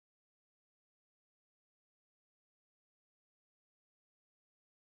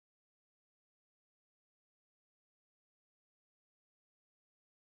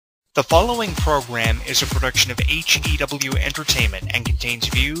The following program is a production of HEW Entertainment and contains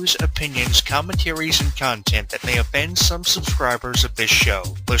views, opinions, commentaries, and content that may offend some subscribers of this show.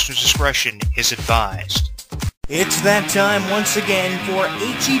 Listener's discretion is advised. It's that time once again for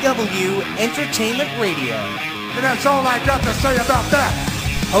HEW Entertainment Radio. And that's all I got to say about that.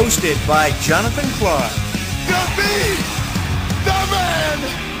 Hosted by Jonathan Clarke. To be the man!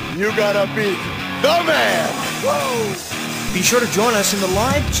 You gotta be the man! Woo! Be sure to join us in the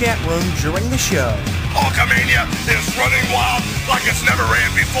live chat room during the show. Hulkamania is running wild like it's never ran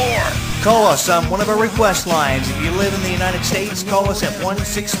before. Call us on one of our request lines. If you live in the United States, call us at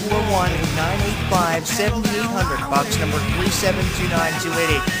 1-641-985-7800, box number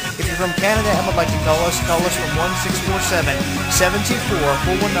 3729288. If you're from Canada and would like to call us from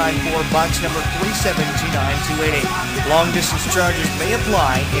 1-647-724-4194, box number 3729288. Long distance charges may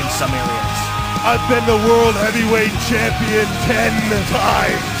apply in some areas. I've been the world heavyweight champion 10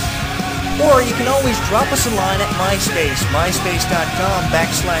 times. Or you can always drop us a line at MySpace,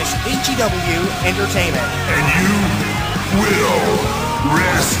 myspace.com/HEW Entertainment. And you will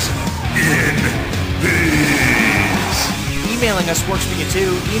rest in peace. Emailing us works for you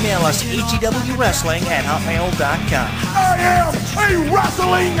too. Email us hewwrestling@hotmail.com. I am a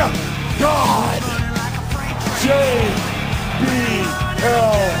wrestling god.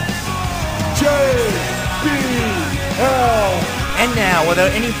 JBL. JBL. And now, without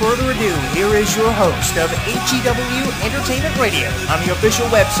any further ado, here is your host of HEW Entertainment Radio on the official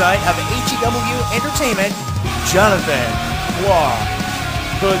website of HEW Entertainment, Jonathan Clarke.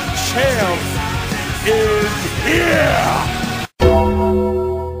 The champ is here.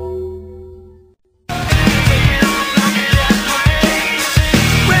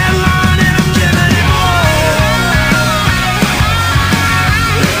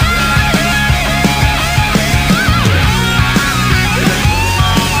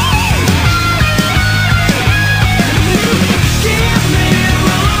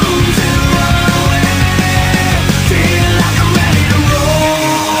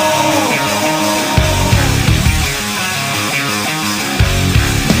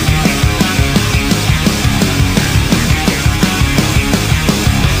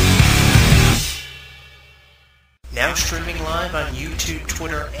 Streaming live on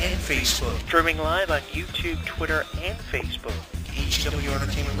YouTube, Twitter, and Facebook. HEW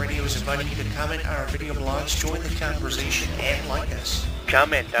Entertainment Radio is inviting you to comment on our video blogs, join the conversation, and like us.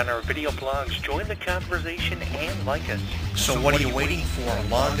 So what are you waiting for?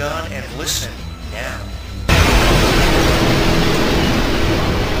 Log on and listen now.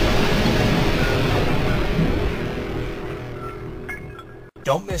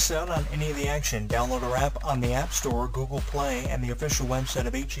 Don't miss out on any of the action. Download our app on the App Store, Google Play, and the official website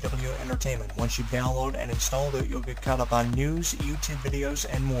of HEW Entertainment. Once you download and install it, you'll get caught up on news, YouTube videos,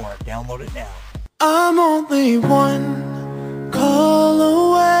 and more. Download it now. I'm only one call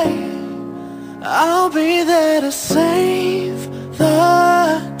away. I'll be there to save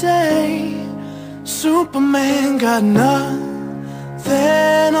the day. Superman got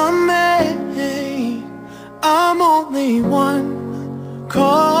nothing on me. I'm only one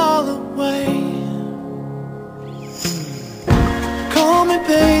call away. Call me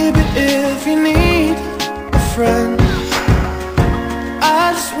baby if you need a friend.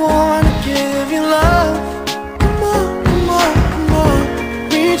 I just wanna give you love. Come on, come on, come on.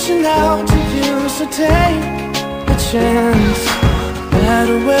 Reaching out to you, so take a chance. No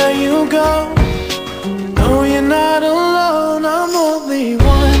matter where you go, no, you're not alone. I'm only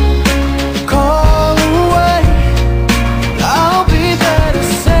one call away. I'll be there to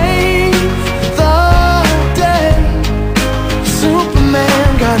save the day.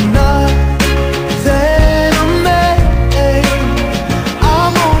 Superman got nothing on me.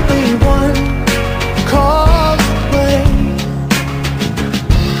 I'm only one call away.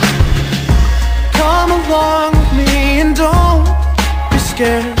 Come along with me and don't be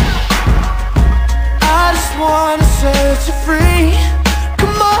scared. I just wanna set you free.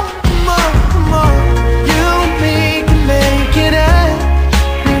 Come on, come on, come on. You and me can make it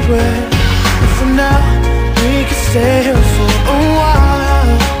anywhere. And for now, we can stay here for a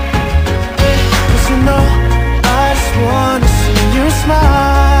while. 'Cause you know, I just wanna see you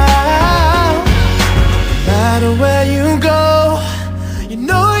smile. No matter where you go, you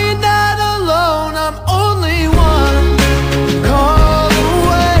know you're not alone. I'm only one call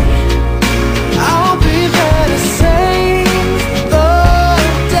away. I'll be there to save the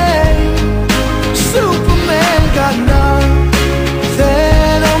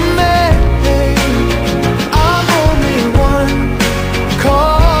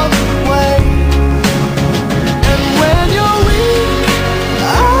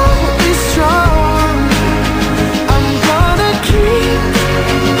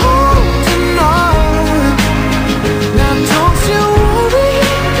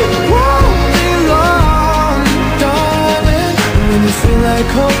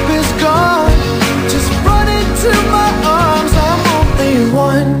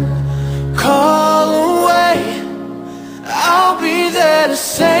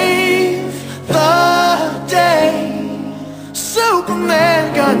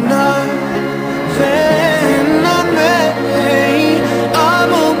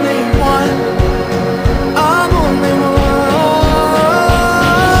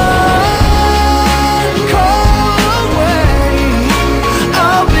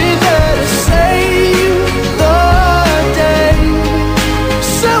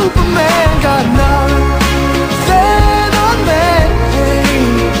Superman got nothing on me.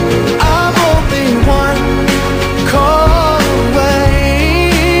 I'm only one call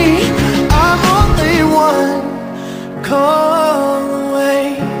away. I'm only one call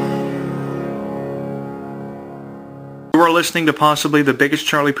away. You are listening to possibly the biggest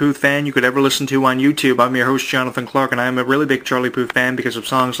Charlie Puth fan you could ever listen to on YouTube. I'm your host, Jonathan Clarke, and I am a really big Charlie Puth fan because of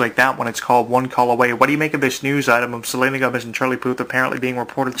songs like that one. It's called One Call Away. What do you make of this news item of Selena Gomez and Charlie Puth apparently being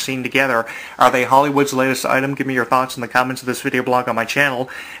reported seen together? Are they Hollywood's latest item? Give me your thoughts in the comments of this video blog on my channel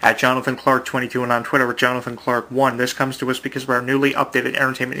at JonathanClarke22 and on Twitter at JonathanClarke1. This comes to us because of our newly updated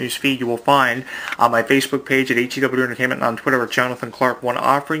entertainment news feed you will find on my Facebook page at HEW Entertainment and on Twitter at JonathanClarke1,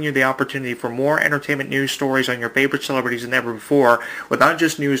 offering you the opportunity for more entertainment news stories on your favorite celebrities than ever before, with not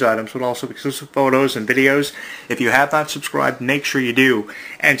just news items, but also exclusive photos and videos. If you have not subscribed, make sure you do.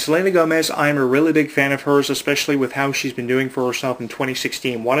 And Selena Gomez, I am a really big fan of hers, especially with how she's been doing for herself in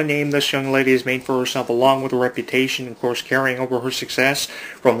 2016. What a name this young lady has made for herself, along with a reputation, of course, carrying over her success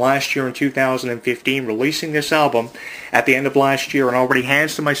from last year in 2015, releasing this album at the end of last year, and already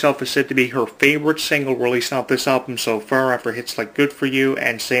Hands to Myself is said to be her favorite single released off this album so far, after hits like Good For You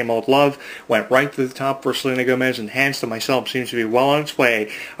and Same Old Love went right to the top for Selena Gomez, and Hands to Myself seems to be well on its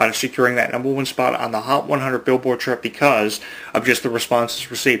way to securing that #1 spot on the Hot 100 Billboard chart because of just the responses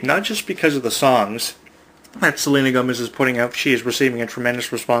received. Not just because of the songs that Selena Gomez is putting out. She is receiving a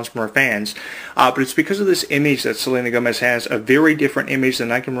tremendous response from her fans, but it's because of this image that Selena Gomez has, a very different image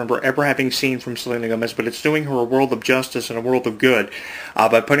than I can remember ever having seen from Selena Gomez, but it's doing her a world of justice and a world of good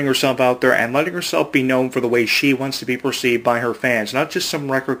by putting herself out there and letting herself be known for the way she wants to be perceived by her fans. Not just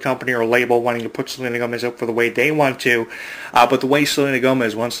some record company or label wanting to put Selena Gomez up for the way they want to, but the way Selena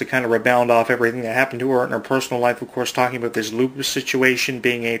Gomez wants to kind of rebound off everything that happened to her in her personal life, of course, talking about this lupus situation,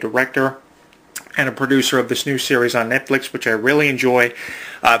 being a director and a producer of this new series on Netflix, which I really enjoy,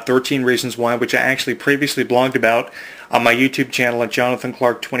 13 Reasons Why, which I actually previously blogged about on my YouTube channel at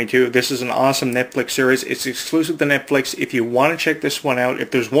JonathanClarke22. This is an awesome Netflix series. It's exclusive to Netflix. If you want to check this one out,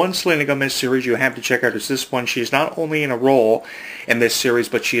 if there's one Selena Gomez series you have to check out, it's this one. She is not only in a role in this series,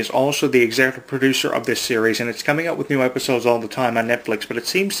 but she is also the executive producer of this series, and it's coming out with new episodes all the time on Netflix. But it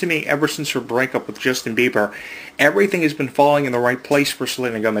seems to me, ever since her breakup with Justin Bieber, everything has been falling in the right place for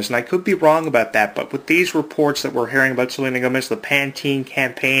Selena Gomez, and I could be wrong about that, but with these reports that we're hearing about Selena Gomez, the Pantene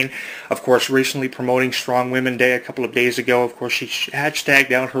campaign, of course, recently promoting Strong Women Day a couple of days ago. Of course, she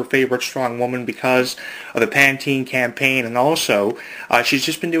hashtagged out her favorite strong woman because of the Pantene campaign, and also she's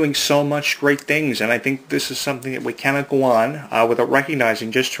just been doing so much great things, and I think this is something that we cannot go on without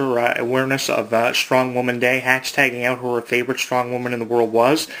recognizing just her awareness of Strong Woman Day, hashtagging out who her favorite strong woman in the world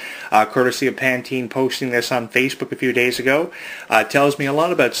was, courtesy of Pantene posting this on Facebook a few days ago, tells me a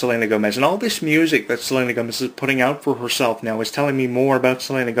lot about Selena Gomez, and all this music that Selena Gomez is putting out for herself now is telling me more about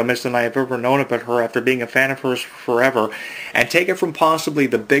Selena Gomez than I have ever known about her after being a fan of hers forever. And take it from possibly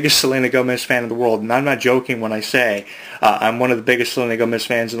the biggest Selena Gomez fan in the world, and I'm not joking when I say I'm one of the biggest Selena Gomez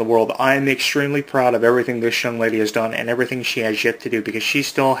fans in the world. I am extremely proud of everything this young lady has done and everything she has yet to do, because she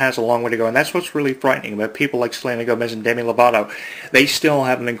still has a long way to go, and that's what's really frightening about people like Selena Gomez and Demi Lovato. They still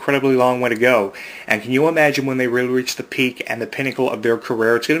have an incredibly long way to go, and can you imagine when they really reach the peak and the pinnacle of their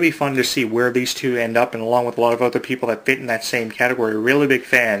career? It's going to be fun to see where these two end up, and along with a lot of other people that fit in that same category. A really big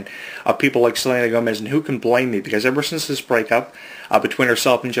fan of people like Selena Gomez, and who can blame me, because ever since this breakup between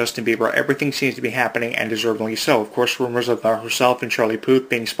herself and Justin Bieber, everything seems to be happening, and deservedly so. Of course, rumors of herself and Charlie Puth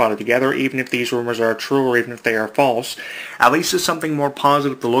being spotted together, even if these rumors are true or even if they are false, at least it's something more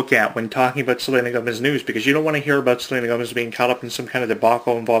positive to look at when talking about Selena Gomez news, because you don't want to hear about Selena Gomez being caught up in some kind of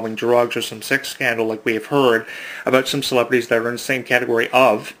debacle involving drugs or some sex scandal like we have heard about some celebrities that are in the same category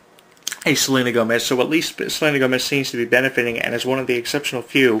of a Selena Gomez. So at least Selena Gomez seems to be benefiting, and is one of the exceptional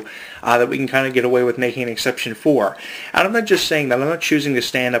few that we can kind of get away with making an exception for. And I'm not just saying that. I'm not choosing to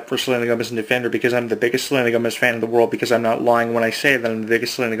stand up for Selena Gomez and defend her because I'm the biggest Selena Gomez fan in the world, because I'm not lying when I say that I'm the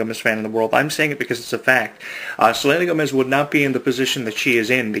biggest Selena Gomez fan in the world. I'm saying it because it's a fact. Selena Gomez would not be in the position that she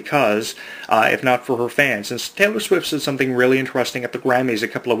is in because, if not for her fans. And Taylor Swift said something really interesting at the Grammys a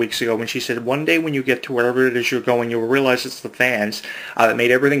couple of weeks ago when she said, one day when you get to wherever it is you're going, you'll realize it's the fans that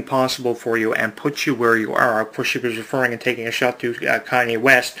made everything possible for you and put you where you are. Of course, she was referring and taking a shot to Kanye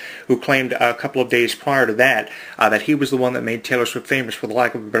West, who claimed a couple of days prior to that that he was the one that made Taylor Swift famous, for the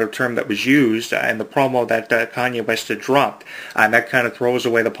lack of a better term, that was used in the promo that Kanye West had dropped. And that kind of throws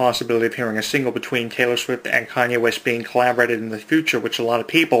away the possibility of hearing a single between Taylor Swift and Kanye West being collaborated in the future, which a lot of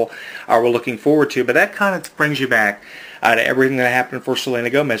people were looking forward to. But that kind of brings you back out of everything that happened for Selena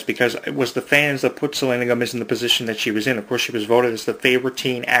Gomez, because it was the fans that put Selena Gomez in the position that she was in. Of course, she was voted as the favorite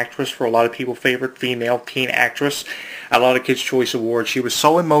teen actress for a lot of people, favorite female teen actress, a lot of Kids' Choice Awards. She was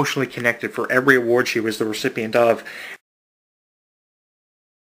so emotionally connected for every award she was the recipient of,